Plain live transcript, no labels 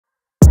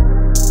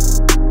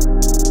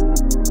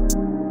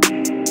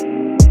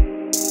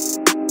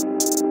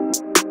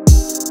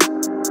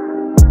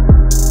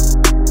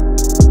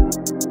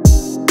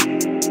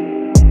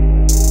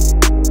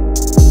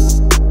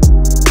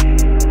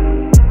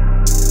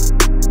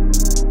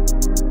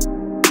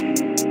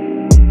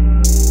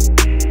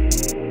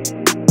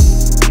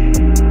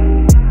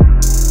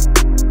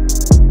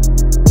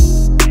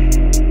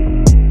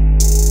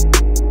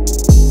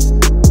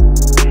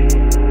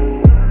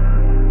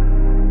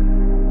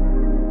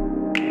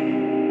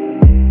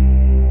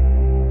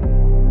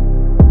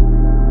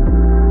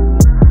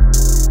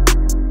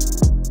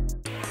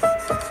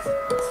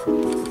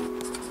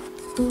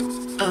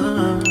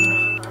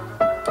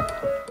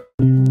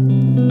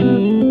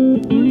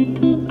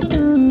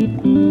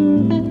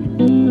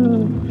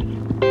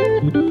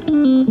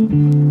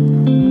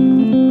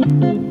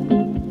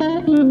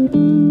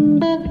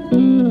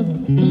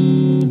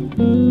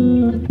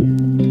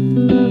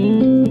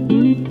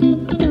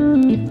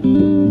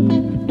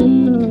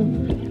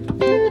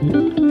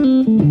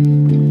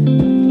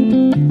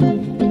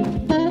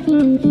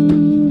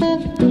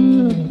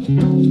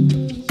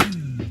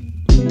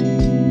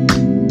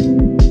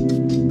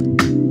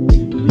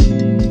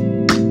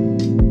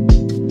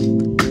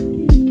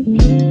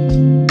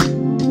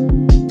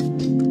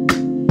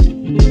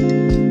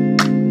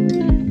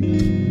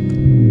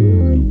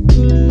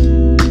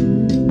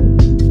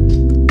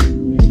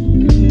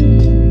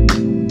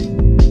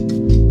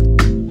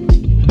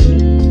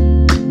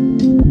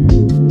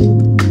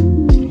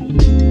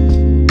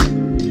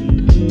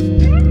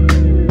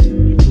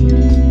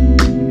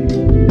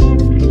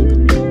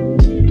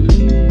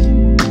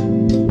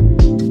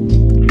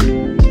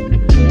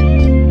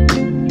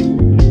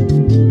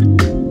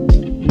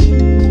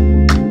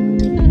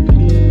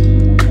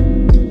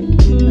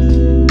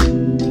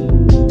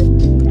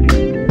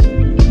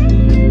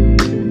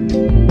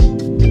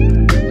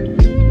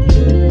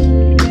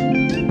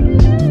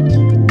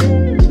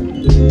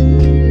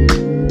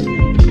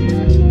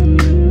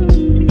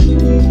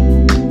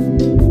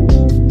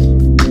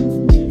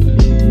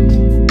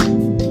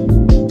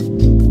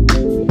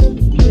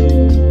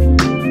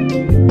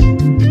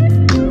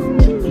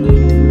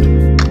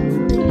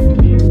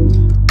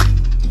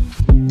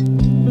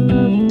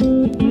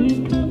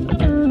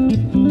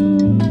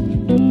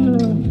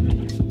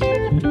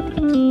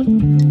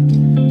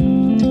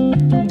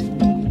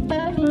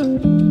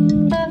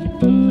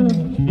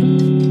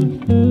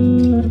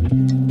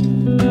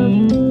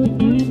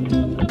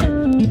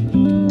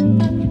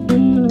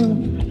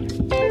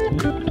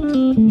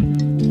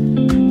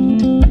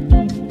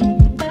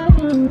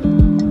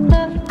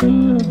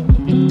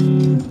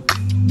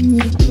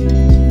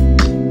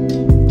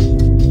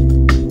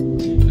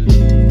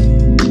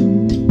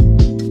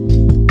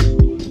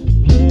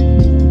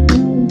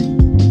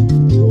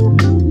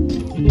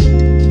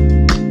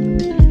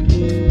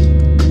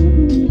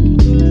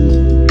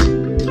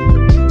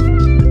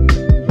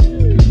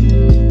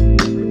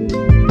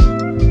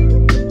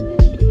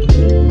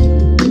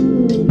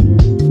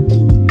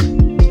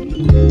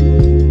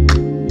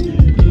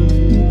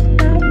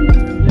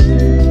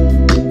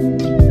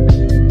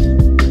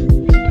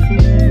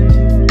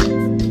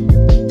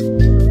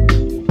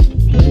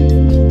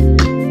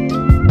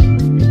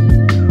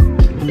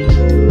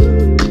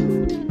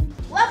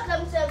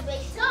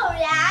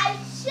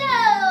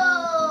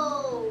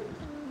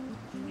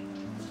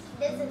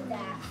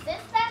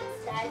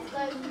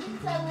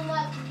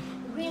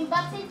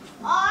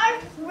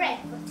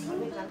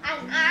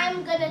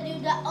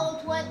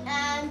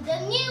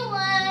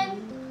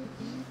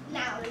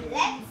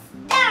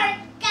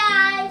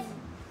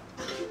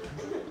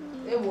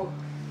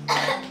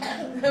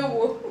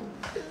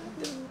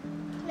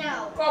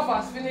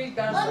has finished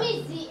dancing.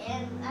 Mommy is the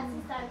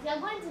assistant. You are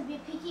going to be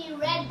picking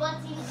red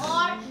button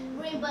or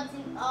green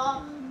button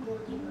or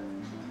golden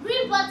button.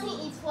 Green button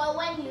is for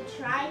when you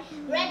try.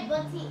 Red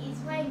button is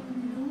when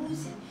you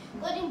lose.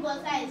 Golden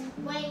button is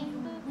when you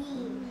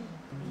win.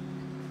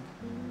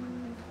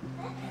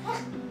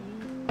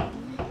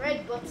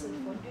 Red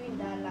button for doing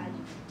that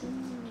line.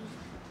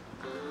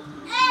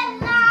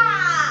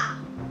 Ella!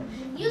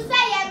 You say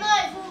you're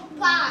not even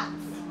part.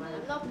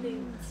 I'm not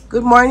playing.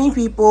 Good morning,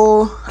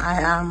 people.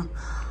 I am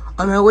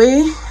on my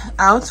way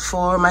out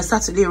for my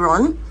Saturday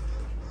run.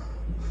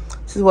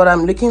 This is what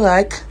I'm looking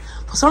like.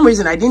 For some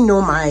reason, I didn't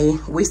know my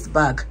waist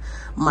bag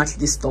matched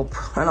this top,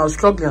 and I was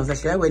struggling. I was like,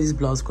 should I wear this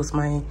blouse? Because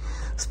my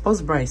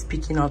sports bra is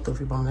peeking out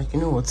of it. But I'm like, you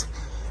know what?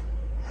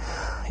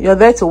 You're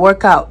there to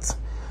work out.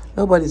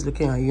 Nobody's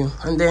looking at you.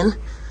 And then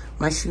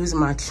my shoes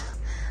match.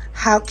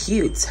 How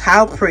cute,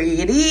 how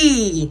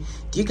pretty.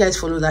 Do you guys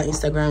follow that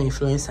Instagram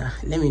influencer?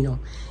 Let me know.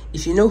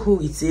 If you know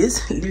who it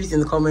is, leave it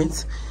in the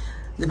comments.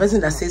 The person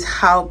that says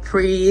how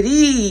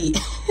pretty.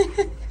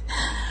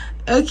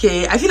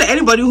 Okay, I feel like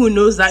anybody who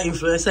knows that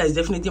influencer is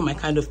definitely my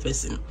kind of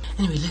person.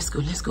 Anyway, let's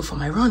go for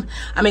my run.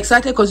 I'm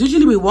excited because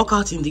usually we work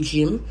out in the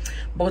gym,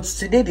 but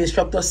today the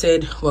instructor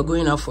said we're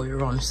going out for a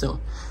run, so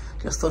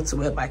just thought to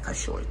wear biker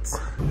shorts.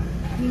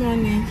 Good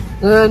morning.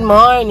 Good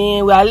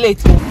morning. We are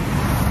late.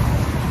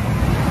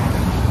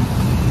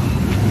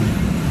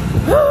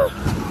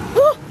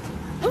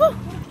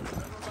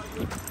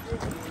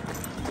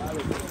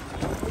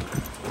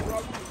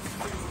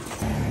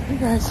 You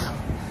guys,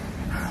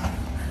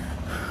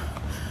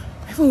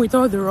 even with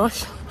all the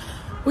rush,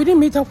 we didn't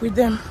meet up with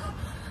them.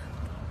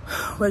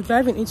 We're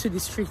driving into the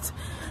street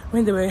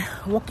when they were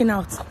walking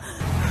out.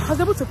 I was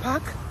able to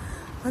park,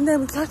 and then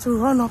we tried to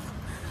run up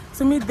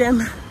to meet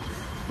them.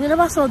 We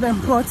never saw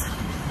them, but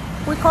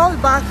we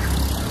called back.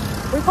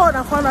 We called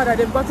and found out that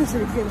they've gotten to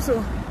the gym, so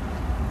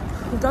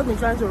we've just been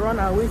trying to run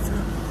our way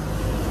through.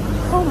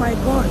 Oh my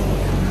god.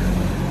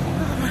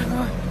 Oh my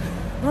god.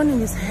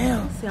 Running is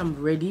hell. See,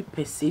 I'm ready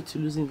per se to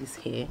losing this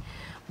hair,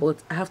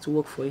 but I have to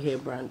work for a hair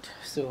brand,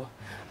 so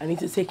I need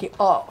to take it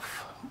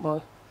off.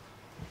 But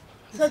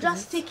so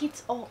just take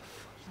it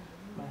off.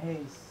 My hair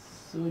is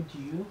so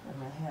due, and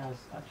my hair has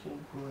actually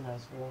grown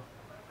as well.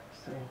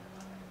 So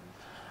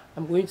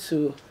I'm going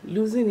to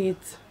loosen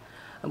it,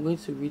 I'm going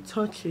to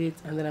retouch it,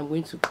 and then I'm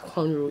going to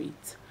cornrow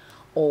it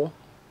all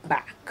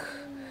back.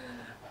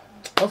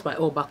 Once my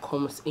all back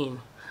comes in,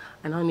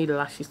 I now need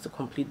lashes to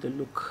complete the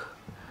look.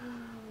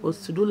 But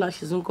to do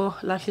lashes,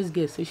 lashes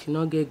get so she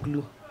not get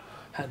glue.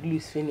 Her glue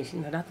is finished.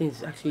 Now that thing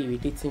is actually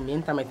irritating me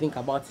anytime I think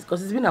about it,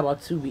 because it's been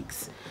about 2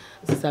 weeks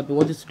since I've been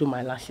wanting to do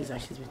my lashes,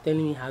 and she's been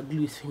telling me her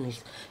glue is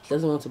finished. She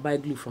doesn't want to buy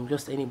glue from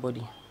just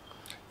anybody.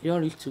 You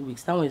don't reach 2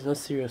 weeks. That one is not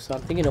serious, so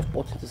I'm thinking of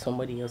porting to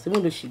somebody else.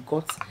 Even though she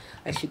got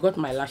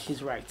my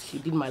lashes right, she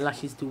did my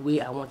lashes the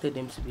way I wanted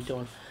them to be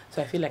done.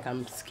 So I feel like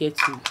I'm scared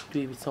to do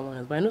it with someone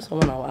else, but I know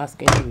someone I'll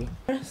ask anyway.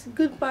 Yes,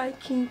 goodbye,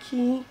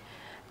 Kinky.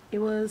 It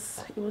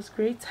was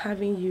great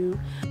having you.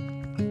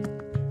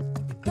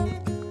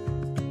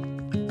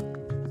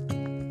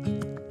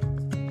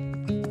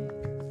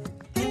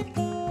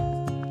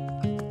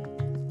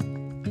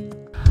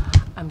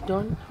 I'm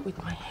done with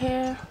my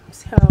hair.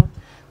 See how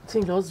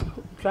thing just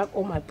drag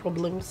all my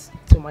problems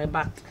to my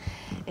back.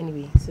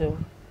 Anyway, so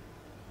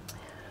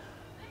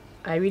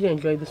I really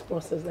enjoyed this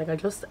process. Like I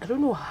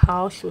don't know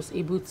how she was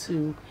able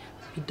to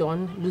be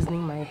done loosening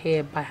my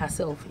hair by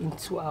herself in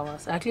 2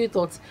 hours. I actually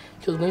thought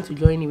she was going to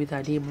join me with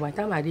her day, but by the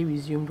time her day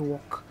resumed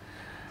work,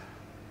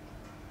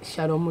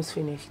 she had almost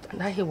finished, and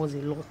that hair was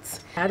a lot.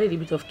 I added a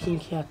bit of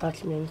kinky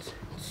attachment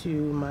to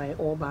my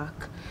all back.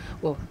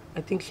 Well,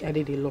 I think she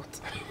added a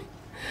lot.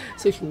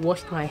 So she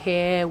washed my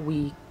hair,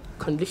 we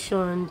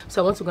conditioned.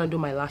 So I want to go and do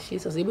my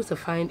lashes. I was able to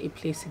find a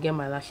place to get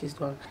my lashes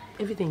done.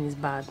 Everything is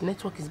bad.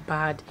 Network is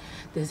bad.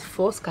 There's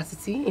full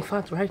scarcity. In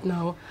fact, right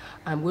now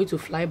I'm going to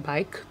fly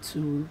bike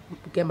to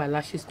get my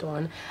lashes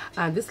done,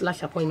 and this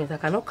lash appointment I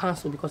cannot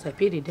cancel because I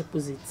paid a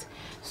deposit.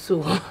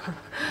 So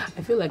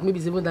I feel like maybe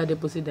it's even that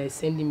deposit that is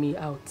sending me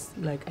out.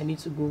 Like I need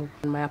to go.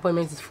 And my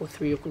appointment is for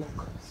 3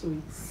 o'clock, so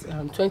it's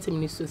 20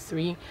 minutes to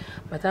 3.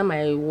 By the time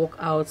I walk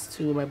out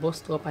to my bus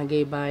stop and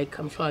get a bike,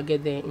 I'm sure I'll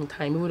get there in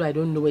time, even though I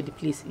don't know where the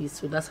place is.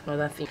 So that's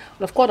another thing.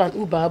 And I've called an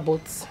Uber,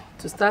 but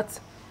to start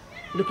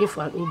looking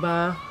for an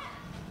Uber,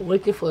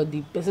 waiting for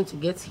the person to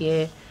get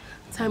here,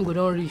 time go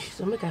don't reach,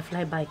 so make I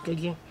fly bike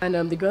again.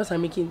 And the girls are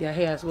making their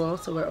hair as well,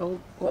 so we're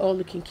all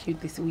looking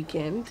cute this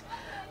weekend.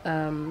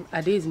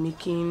 Ade is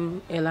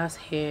making Ella's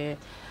hair.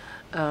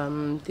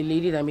 The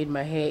lady that made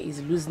my hair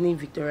is loosening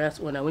Victoria's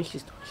one, and when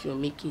she's done she'll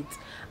make it,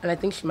 and I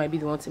think she might be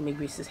the one to make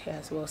Grace's hair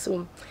as well.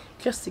 So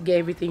just to get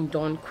everything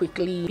done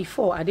quickly.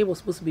 Before, Ade was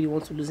supposed to be the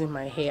one to loosen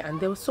my hair, and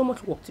there was so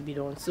much work to be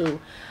done. So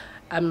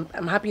I'm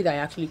happy that I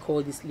actually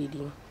called this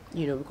lady,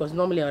 you know, because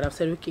normally I would have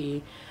said,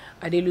 okay,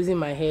 Ade losing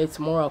my hair,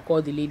 tomorrow I'll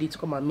call the lady to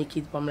come and make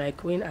it. But I'm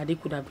like, when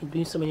Ade could have been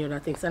doing so many other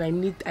things,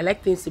 and I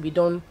like things to be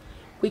done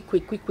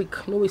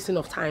quick, no wasting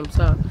of time.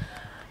 So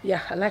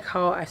yeah, I like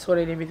how I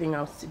sorted everything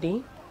out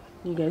today.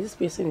 You guys, this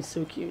person is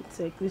so cute. It's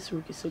like, this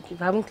rook is so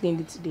cute. I haven't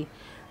cleaned it today.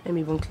 Let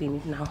me even clean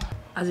it now.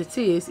 As it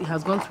is, it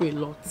has gone through a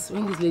lot.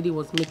 When this lady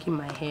was making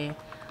my hair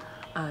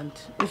and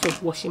when she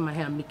was washing my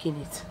hair and making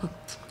it,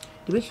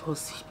 the way she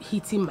was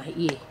hitting my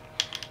ear,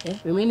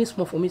 remaining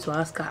small for me to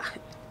ask her,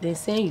 then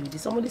saying you, did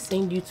somebody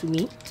send you to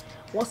me?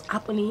 What's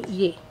happening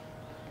here?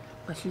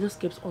 But she just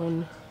kept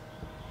on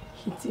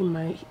hitting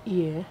my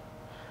ear.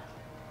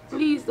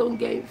 Please don't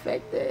get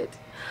infected.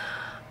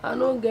 I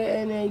don't get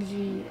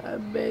energy. I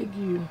beg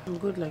you. I'm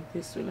good like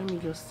this, so let me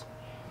just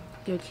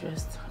get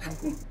dressed.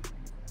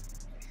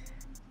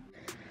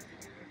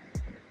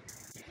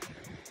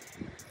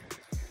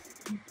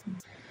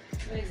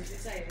 Where is it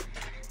inside?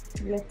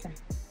 Later.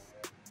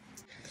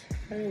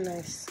 Very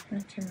nice.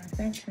 Thank you, ma.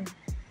 Thank you.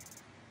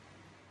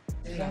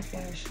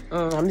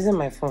 I'm using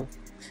my phone.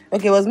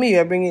 Okay, it was me you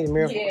were bringing the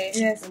mirror. Yeah.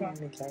 Yes, ma.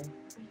 Do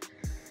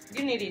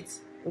You need it?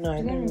 No,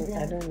 I don't need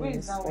it. Where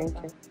is that Thank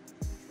water? you.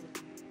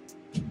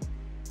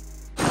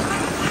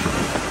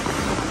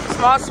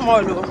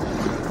 Small though.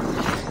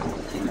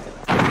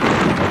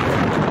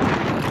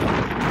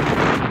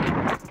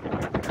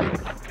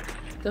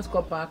 Just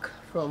got back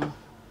from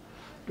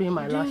doing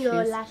my lashes.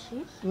 Your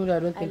lashes? No, I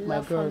don't think my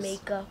love her girls.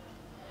 makeup.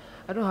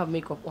 I don't have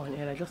makeup on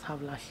yet. I just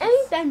have lashes.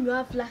 Anytime you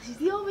have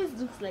lashes, it always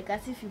looks like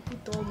as if you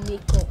put on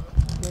makeup.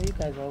 No, you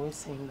guys are always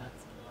saying that.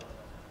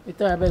 We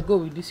thought I better go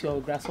with this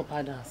your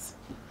grasshopper dance.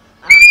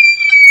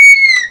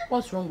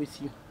 What's wrong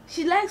with you?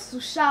 She likes to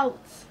shout.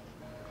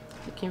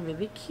 Looking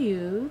really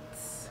cute.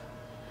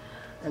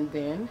 And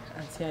then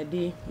Auntie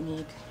Ade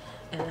made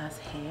Ella's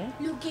hair.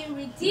 Looking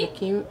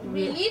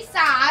Looking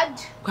sad.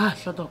 Ah,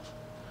 shut up.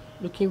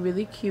 Looking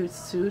really cute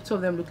too. Two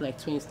of them look like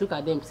twins. Look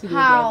at them. See the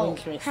way How? they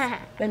are dressed.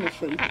 Let me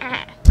show you.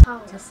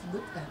 How? Just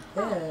look at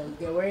them.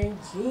 They're wearing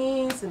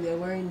jeans and they're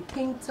wearing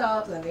pink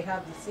tops and they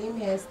have the same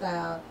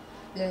hairstyle.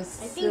 They're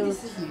so I think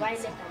this is cute.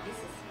 violet and this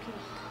is pink.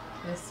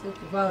 They're so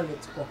cute.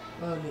 Violet. Oh,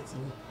 violet to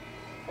me.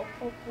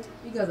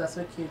 You guys are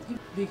so cute. Give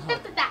big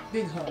hug.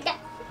 Big hug.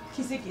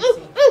 Kissy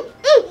kissy.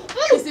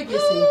 Kissy kissy.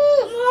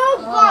 Oh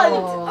God!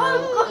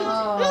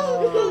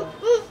 Oh.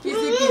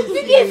 Kissy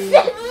kissy.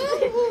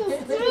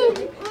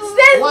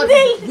 What?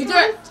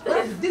 Victoria?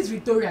 What is this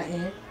Victoria,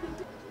 eh?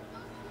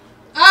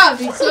 Ah,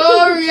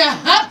 Victoria!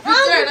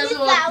 Victoria doesn't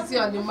want to kiss you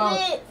on the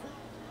mouth.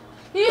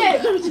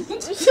 Yeah,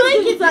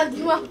 showing it on the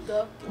mouth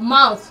though.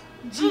 Mouth.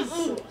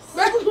 Jesus.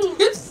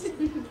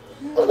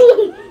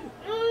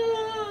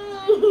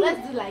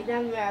 Let's do like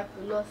that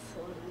miraculous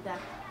one with that.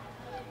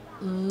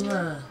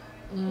 Mwah.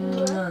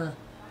 Mwah.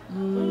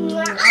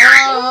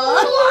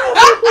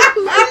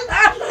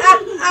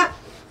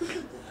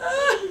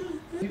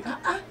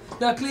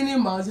 They're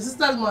cleaning mouth. Your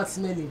sister's mouth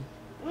smelling.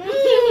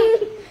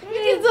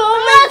 It's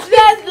almost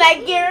just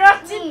like a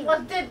rotten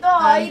potato.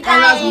 And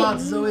Ella's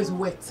mouth is always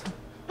wet.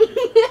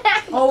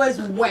 Always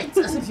wet,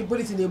 as if you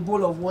put it in a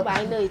bowl of water. But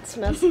I know it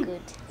smells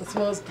good. It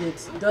smells good,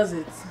 does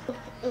it?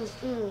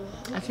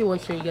 I actually want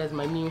to show you guys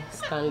my new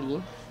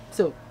Stanley.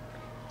 So,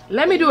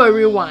 let me do a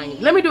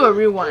rewind.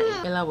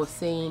 Ella was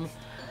saying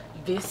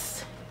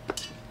this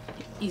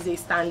is a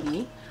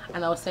Stanley.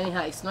 And I was telling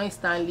her it's not a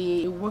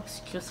Stanley. It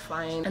works just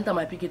fine. Anytime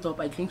I pick it up,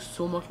 I drink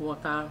so much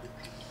water.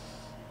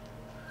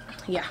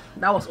 Yeah,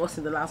 that was us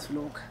in the last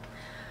vlog.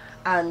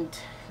 And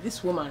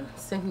this woman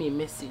sent me a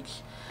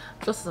message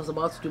just as I was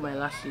about to do my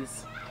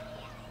lashes,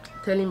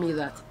 telling me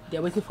that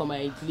they're waiting for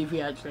my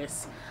delivery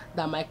address,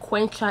 that my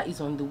quencher is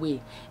on the way.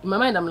 In my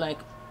mind, I'm like,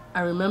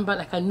 I remember,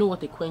 like, I know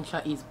what a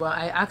quencher is, but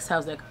I asked her, I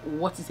was like,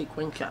 what is a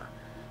quencher?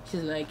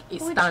 She's like,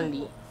 it's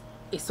Stanley.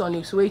 It's on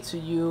its way to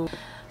you.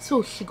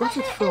 So she got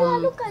it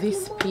from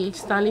this page,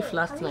 Stanley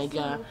Flask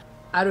Nigeria.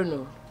 I don't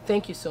know.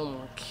 Thank you so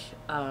much.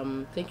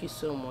 Thank you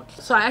so much.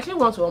 So I actually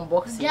want to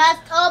unbox it.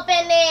 Just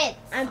open it.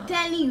 I'm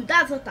telling you,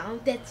 that's what I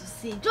wanted to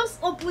say. Just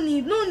open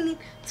it. No need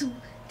to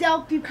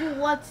tell people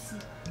what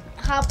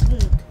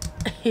happened.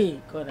 Hey,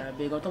 God, I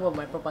beg, on top of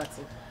my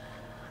property.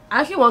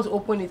 I actually want to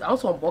open it. I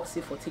want to unbox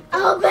it for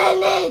TikTok.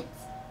 Open it.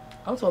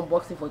 I want to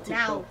unbox it for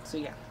TikTok. Now. So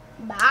yeah.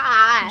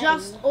 Bye.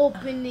 Just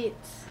open it.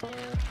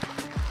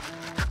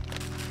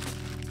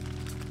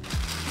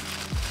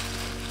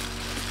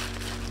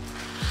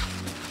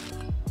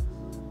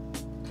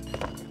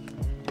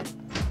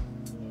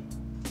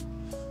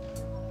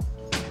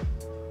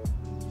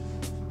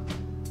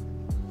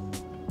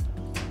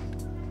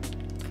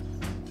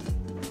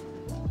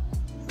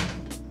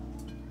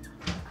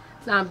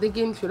 Now I'm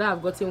thinking, should I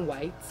have gotten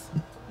white?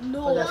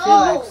 No,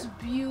 Because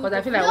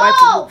I feel like white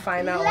would look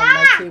finer on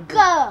my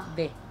table.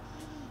 There.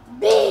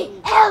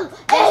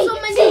 There's so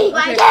many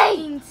white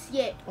things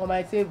here. On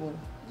my table.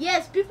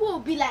 Yes, people will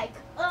be like,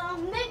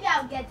 maybe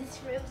I'll get this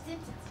frame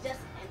since it's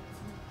just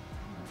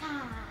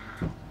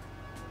empty.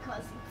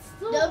 Because it's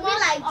so they'll be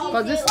like,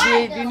 Because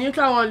the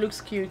neutral one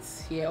looks cute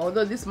here.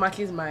 Although this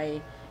matches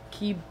my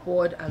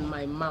keyboard and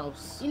my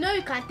mouse. You know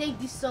you can take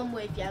this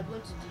somewhere if you are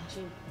going to the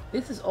gym.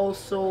 This is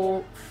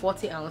also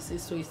 40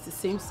 ounces, so it's the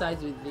same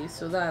size with this.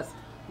 So that's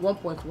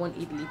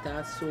 1.18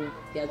 liters, so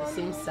they are the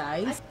same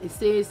size. It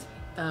says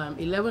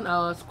 11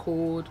 hours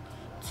cold,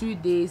 2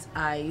 days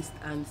iced,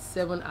 and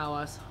 7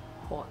 hours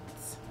hot.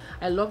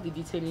 I love the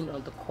detailing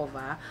on the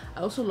cover. I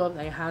also love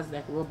that it has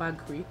like rubber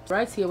grip.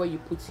 Right here where you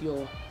put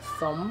your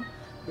thumb,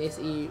 there's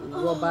a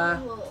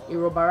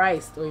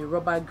rubberized or a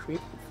rubber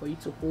grip for you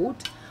to hold.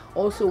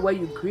 Also where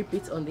you grip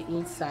it on the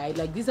inside,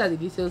 like these are the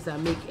details that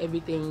make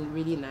everything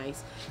really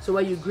nice. So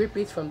where you grip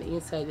it from the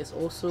inside, there's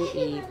also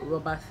a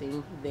rubber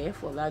thing there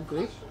for that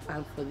grip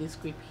and for this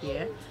grip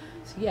here.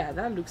 So yeah,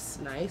 that looks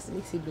nice. It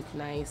makes it look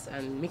nice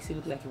and makes it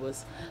look like it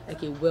was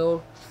like a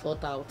well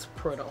thought out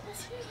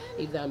product,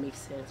 if that makes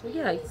sense. But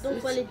yeah,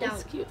 Don't fall it down.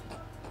 It's cute.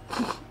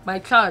 My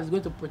child is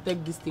going to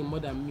protect this thing more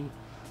than me.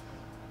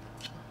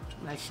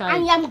 My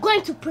child, And I'm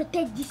going to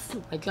protect this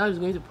thing. my child is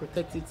going to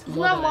protect it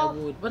more than I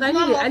would. But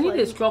I need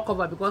a straw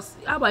cover, because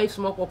how about if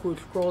small cockroach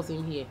crawls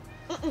in here?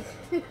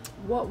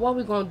 What are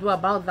we gonna do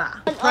about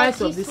that? The price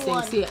of this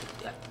thing, see,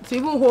 to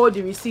even hold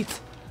the receipt,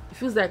 it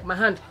feels like my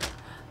hand.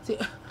 See,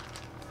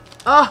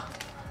 oh,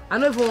 I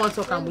don't even want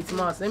to talk with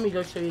mouse. Let me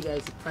just show you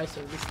guys the price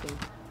of this thing.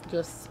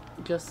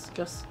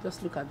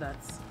 Just look at that.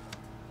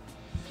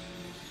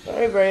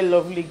 Very, very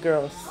lovely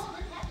girls.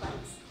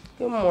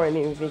 Good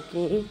morning,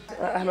 Vicky.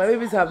 My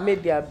babies have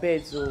made their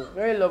beds, so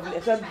very lovely,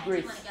 except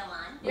Grace.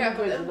 Yeah,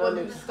 because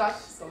everybody will start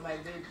on my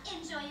bed.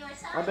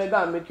 I better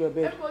go and make your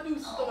bed. Everybody will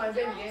sit on my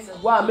bed again.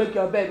 Go and make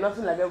your bed.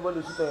 Nothing like everybody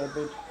will sit on your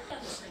bed.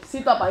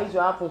 Sit up and eat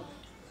your apple.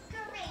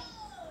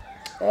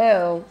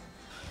 Hello.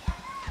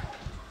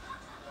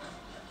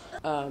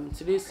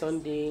 Today's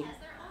Sunday,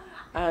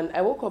 and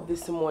I woke up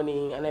this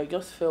morning and I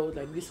just felt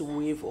like this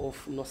wave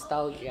of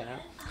nostalgia.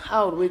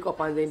 I would wake up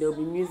and then there'll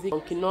be music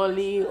on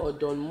Kinoli or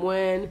Don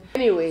Muen.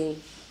 Anyway,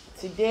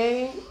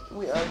 today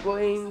we are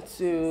going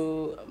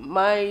to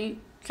my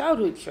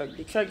childhood church,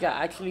 the church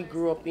I actually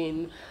grew up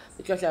in,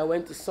 the church I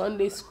went to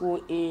Sunday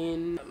school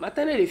in. I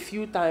attended a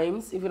few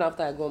times even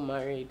after I got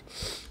married,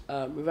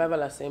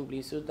 Revival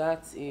Assembly. So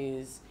that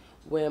is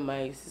where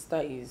my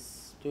sister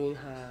is doing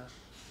her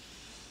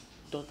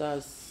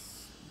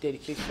daughter's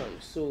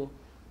dedication. So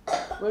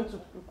we're going to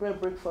prepare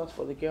breakfast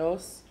for the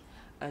girls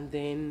and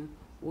then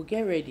we'll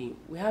get ready.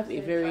 We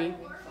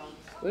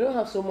don't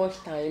have so much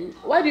time.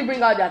 Why do you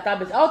bring out their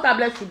tablets? Our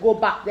tablets should go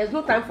back. There's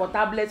no time for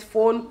tablets,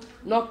 phone,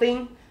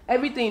 nothing.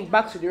 Everything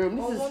back to the room.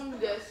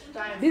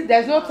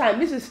 There's no time.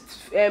 This is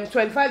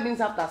 25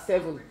 minutes after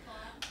 7.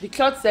 The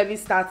church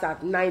service starts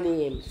at 9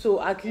 a.m. So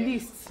at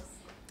least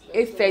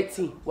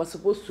 8:30 was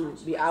supposed to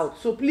be out.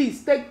 So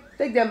please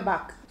take them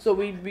back. So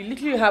we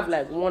literally have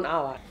like 1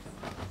 hour.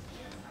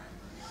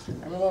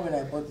 I remember when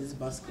I bought this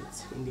basket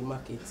in the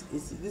market.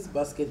 This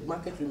basket,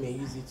 market women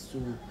use it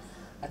to,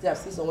 I think I've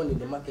seen someone in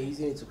the market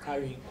using it to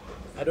carry,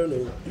 I don't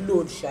know,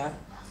 load share.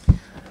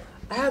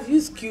 I have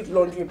used cute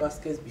laundry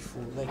baskets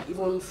before, like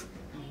even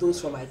those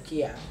from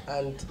IKEA,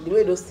 and the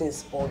way those things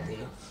spoil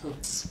there.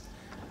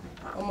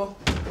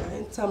 I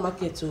enter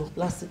market to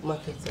plastic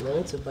market and I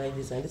went to buy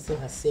this, and this thing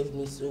has saved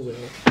me so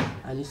well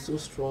and it's so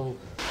strong.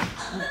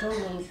 I've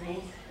done laundry,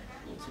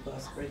 need to go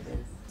and spread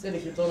them. So they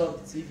should turn off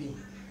the TV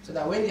so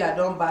that when they are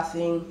done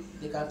bathing,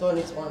 they can turn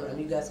it on and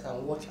you guys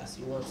can watch as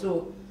you want.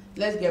 So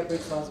let's get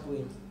breakfast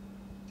going.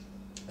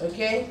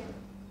 Okay?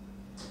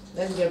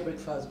 Let's get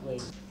breakfast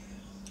going.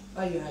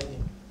 Why are you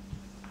hiding?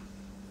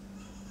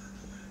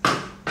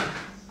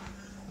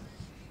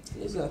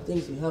 These are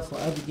things we have for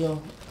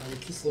Abigail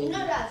and kissing. You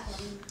know that's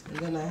for me. And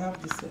then I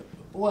have this.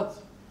 What?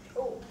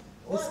 Oh,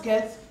 the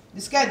skirt.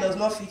 The skirt does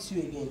not fit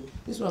you again.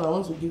 This one I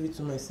want to give it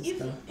to my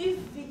sister. If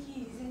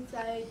Vicky is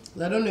inside.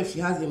 I don't know if she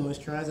has a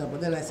moisturizer, but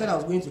then I said I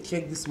was going to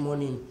check this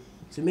morning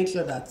to make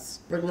sure that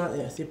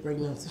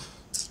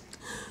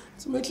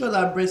to make sure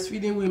that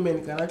breastfeeding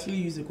women can actually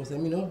use it, because I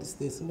mean all these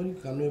things somebody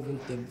cannot even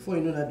tell. Before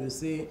you know that they'll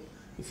say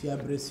if you are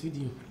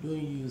breastfeeding,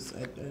 don't use.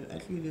 I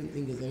actually don't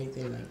think there's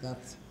anything like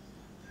that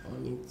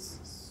on it.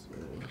 So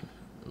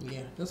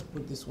yeah, just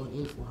put this one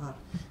in for her.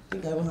 I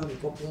think I even have a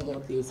couple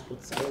more things, but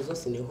I was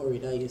just in a hurry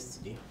that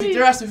yesterday.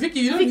 Interesting,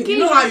 Vicky, you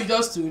know how you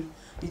just stood?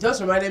 It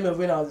just reminded me of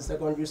when I was in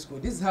secondary school.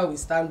 This is how we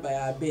stand by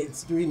our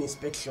beds during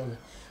inspection.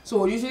 So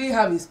we usually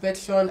have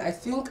inspection. I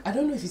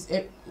don't know if it's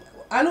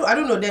I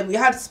don't know that we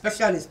had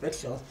special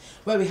inspections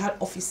where we had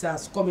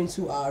officers come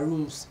into our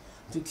rooms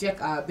to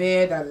check our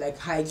bed and like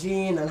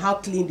hygiene and how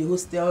clean the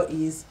hostel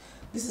is.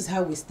 This is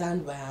how we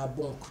stand by our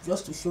bunk,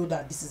 just to show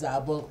that this is our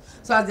bunk.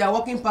 So as they are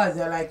walking past,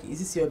 they're like, "Is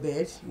this your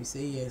bed?" You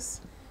say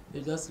yes. They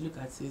just look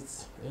at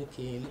it.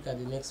 Okay, look at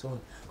the next one.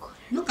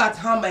 Look at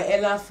how my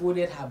Ella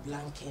folded her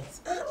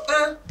blankets.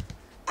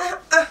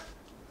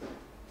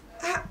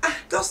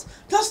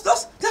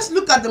 Just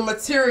look at the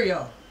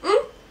material.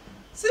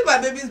 See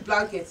my baby's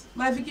blanket.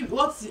 My Vicky,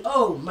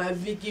 my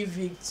Vicky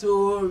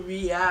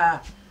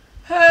Victoria.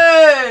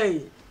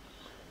 Hey!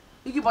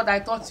 Vicky, but I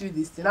taught you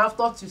this thing. I've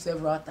taught you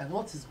several times.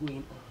 What is going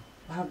on?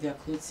 I have their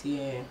clothes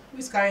here.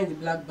 Who's carrying the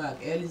black bag?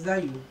 Elle, is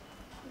that you?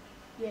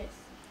 Yes.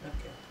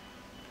 Okay.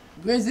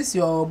 Grace, this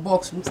your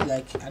box looks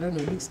like, I don't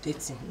know, looks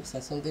dirty. Looks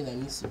like something that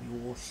needs to be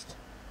washed.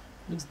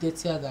 Looks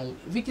dirtier than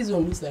Vicky's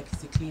one. Looks like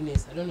it's the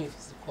cleanest. I don't know if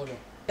it's the color.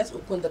 Let's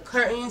open the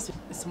curtains.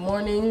 This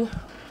morning,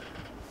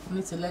 we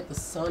need to let the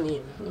sun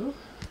in.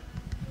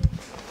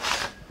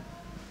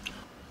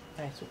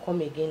 Right, so come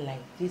again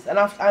like this. And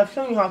I've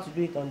shown you how to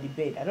do it on the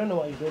bed. I don't know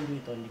why you don't do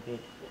it on the bed.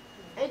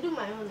 I do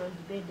my own on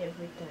the bed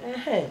every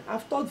time.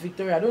 I've taught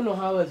Victoria. I don't know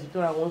how else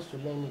Victoria wants to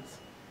learn it.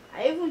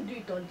 I even do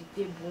it on the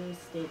table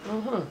instead.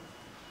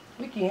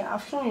 Okay,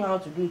 I've shown you how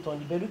to do it on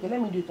the bed. Okay,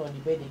 let me do it on the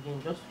bed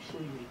again, just to show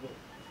you again.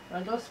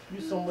 And just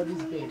use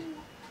somebody's bed.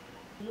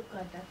 Look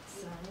at that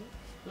side.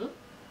 You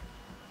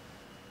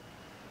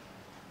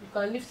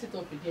can lift it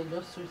up again,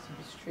 just so it to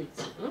be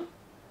straight.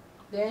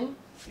 Then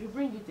you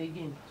bring it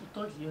again to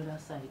touch the other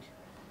side.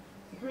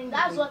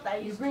 That's what I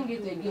used You bring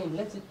it again,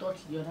 let it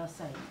touch the other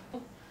side.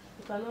 You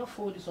can now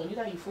fold this one.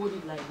 Either you fold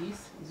it like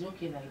this, is it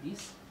okay like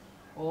this?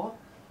 Or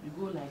you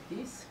go like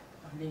this,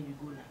 and then you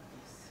go like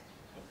this.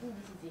 I think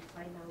this is the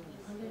final way.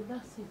 And then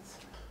that's it.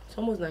 It's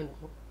almost 9.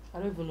 I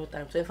don't even know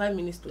time. 25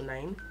 minutes to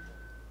 9.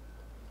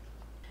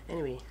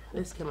 Anyway,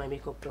 let's get my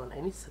makeup done. I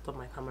need to set up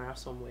my camera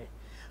somewhere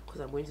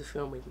because I'm going to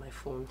film with my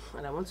phone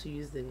and I want to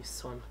use the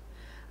sun.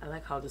 I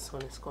like how the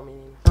sun is coming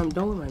in. I'm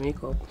done with my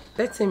makeup.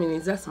 30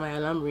 minutes, that's my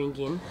alarm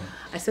ringing.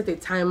 I set a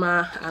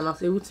timer and I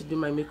was able to do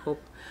my makeup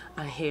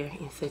and hair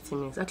in 30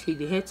 minutes. Actually,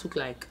 the hair took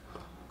like,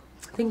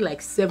 I think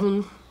like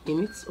 7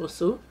 minutes or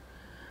so.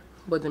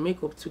 But the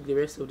makeup took the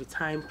rest of the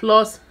time.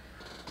 Plus,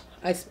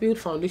 I spilled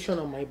foundation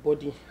on my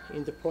body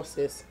in the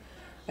process.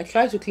 I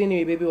tried to clean it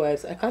with baby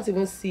wipes. I can't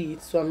even see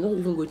it, so I'm not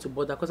even going to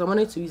bother because I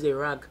wanted to use a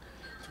rag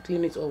to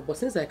clean it off. But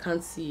since I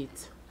can't see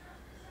it,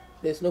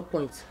 there's no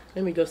point.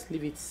 Let me just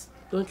leave it.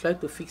 Don't try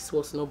to fix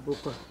what's not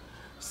broken.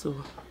 So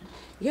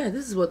yeah,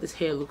 this is what this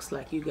hair looks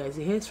like, you guys.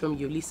 The hair is from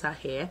Yolisa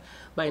Hair.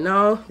 By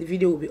now the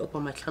video will be up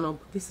on my channel,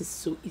 but this is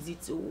so easy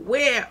to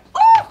wear.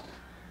 Oh,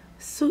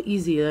 so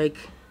easy. Like,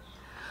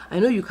 I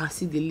know you can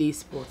see the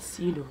lace, but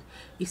you know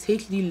it's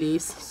HD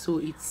lace, so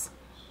it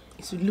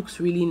looks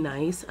really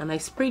nice. And I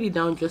sprayed it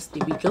down just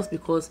a bit, just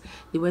because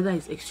the weather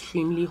is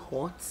extremely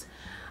hot,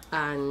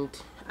 and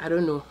I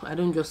don't know, I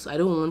don't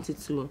want it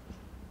to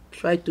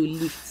try to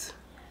lift.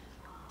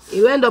 It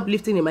will end up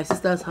lifting in my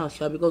sister's house,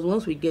 because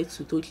once we get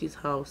to Tochi's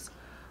house,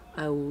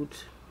 I would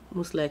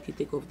most likely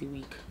take off the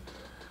wig.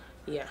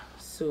 Yeah,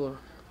 so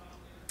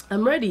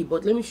I'm ready,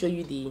 but let me show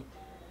you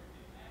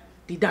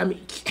the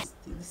damage.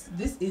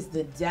 This is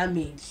the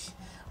damage.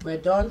 We're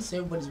done, so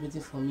everybody's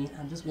waiting for me.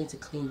 I'm just going to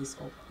clean this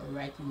up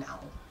right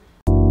now.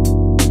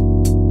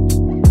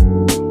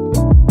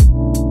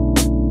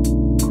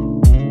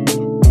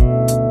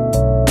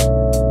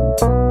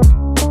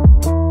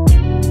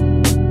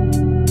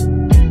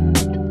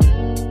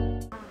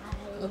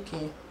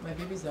 Okay, my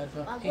babies are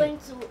done. I'm going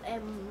to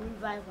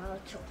revive our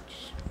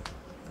church.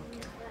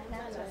 Okay.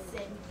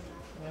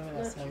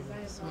 That's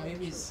So my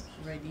baby is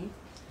ready.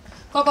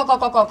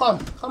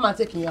 Come and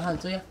take in your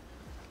hand. So yeah,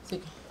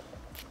 take.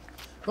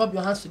 Rub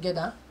your hands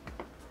together.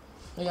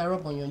 Oh yeah,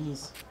 rub on your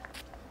knees.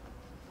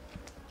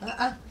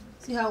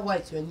 See how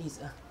white your knees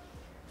are.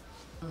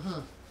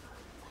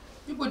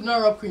 You put no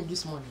rub cream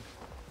this morning.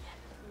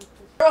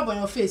 Rub on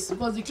your face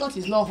because the cloth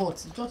is not hot.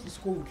 The cloth is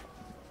cold.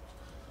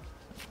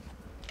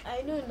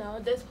 I know now.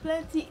 There's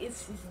plenty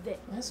issues there.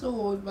 And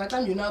so by the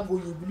time you now go,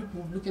 you'll be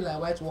looking like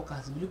white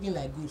workers. You'll be looking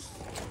like ghosts.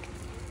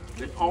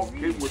 They all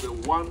came with a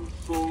one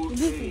sole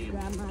aim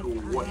to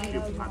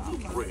worship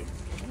and to pray.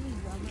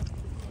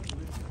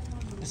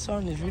 The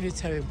sun is really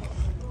terrible.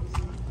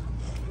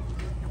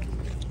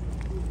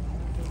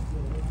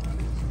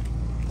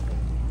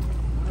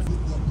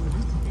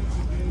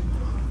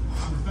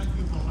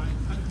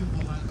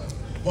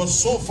 But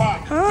so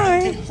far,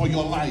 thank you for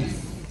your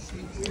life.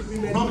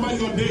 Remember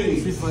your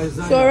days.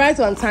 So right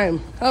on time.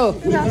 Oh,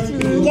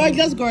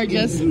 gorgeous,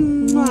 gorgeous.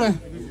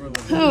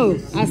 Oh,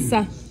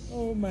 Asa.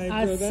 Oh my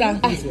Asa.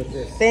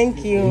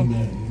 Thank you.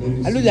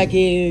 I look like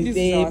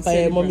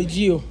a mommy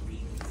Gio.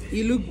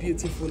 You look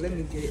beautiful. Let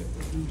me get it.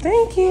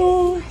 Thank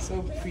you.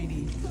 So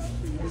pretty.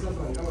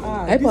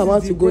 I'm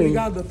about to go in.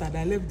 Daughter that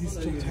I left this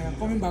church. I am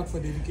coming back for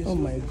the education. Oh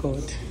my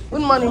God.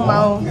 Good morning,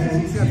 Mao.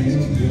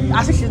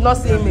 I think she's not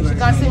seeing me. She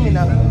can't see me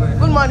now.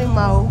 Good morning,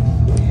 Mao.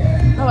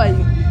 How are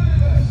you?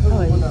 How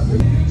are you?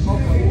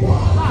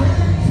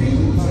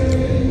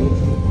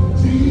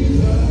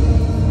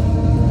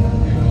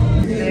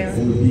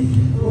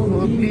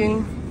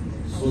 Hoping.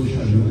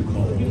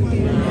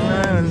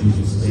 Amen.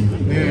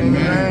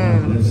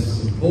 Amen.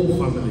 Whole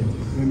family.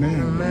 Amen.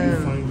 Amen.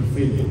 Find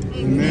favor.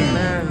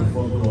 Amen.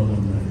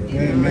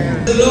 Amen.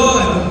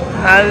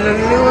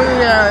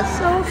 Hallelujah.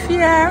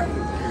 Sophia.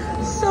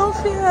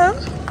 Sophia.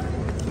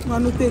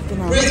 Manu, take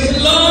now. What's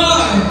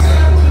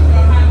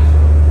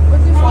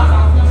it for?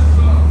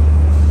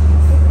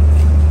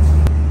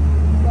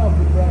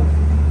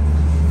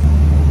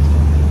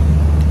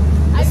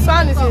 The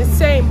sun is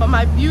insane, but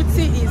my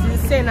beauty is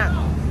insane now.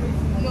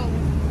 No.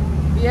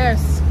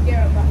 Yes.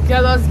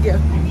 Jealous girl.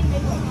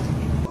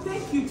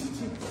 Thank you,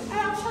 Chichi. I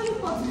actually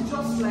thought you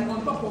just like on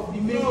top of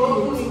the main.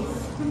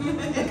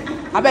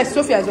 I bet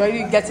Sophia is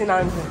already getting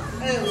angry.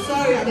 Oh,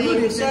 sorry, I'm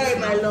really sorry,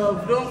 my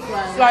love. Don't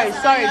cry.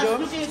 Sorry though.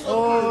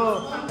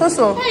 Oh,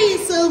 Toso. Why are you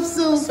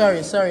so? Sorry.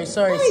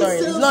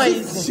 It's not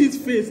easy.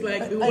 Shit face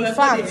like the In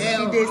fact,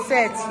 he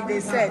they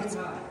set.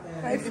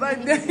 I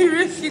find the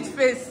real shit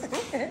face.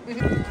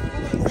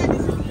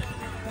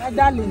 My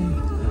darling.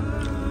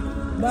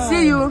 Bye.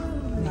 See you.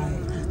 Bye.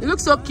 You look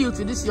so cute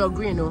with this your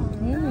green, oh.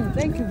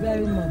 Thank you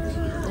very much.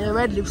 Your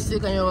red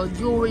lipstick and your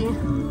jewelry.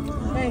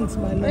 Thanks,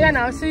 my love. Oh, yeah,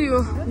 now see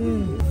you.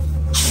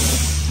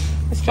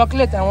 It's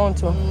chocolate I want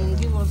to.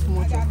 Give us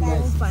more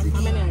chocolate.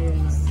 How many are you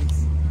now?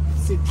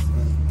 6.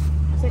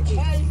 I said 8.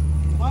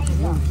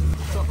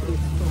 Chocolate.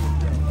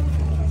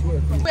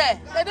 Where?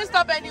 They didn't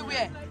stop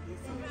anywhere.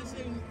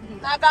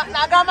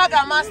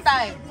 Grandma's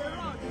time.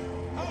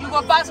 You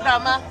go past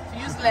grandma to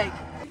use leg.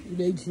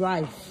 They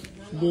drive.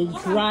 They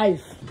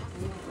drive.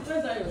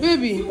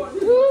 Baby,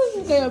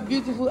 look at your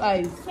beautiful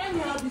eyes.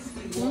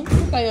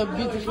 Look at your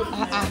beautiful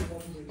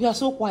You are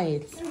so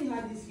quiet.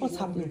 What's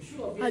happening?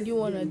 How do you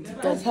want to do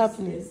What's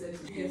happening?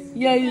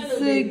 Yeah, you're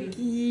so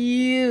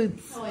cute.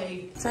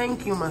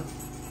 Thank you, ma.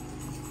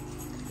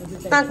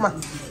 Thank ma.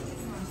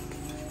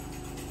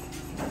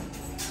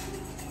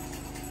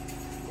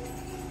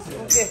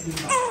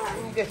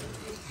 Okay.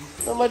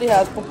 Somebody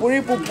has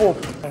popori popo.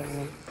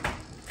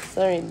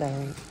 Sorry,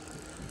 darling.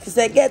 She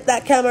said, get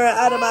that camera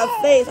out of my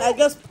face. I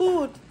just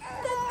pulled.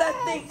 Get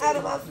that thing out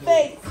of my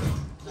face.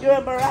 You're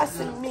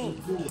embarrassing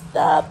me.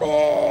 Stop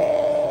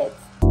it.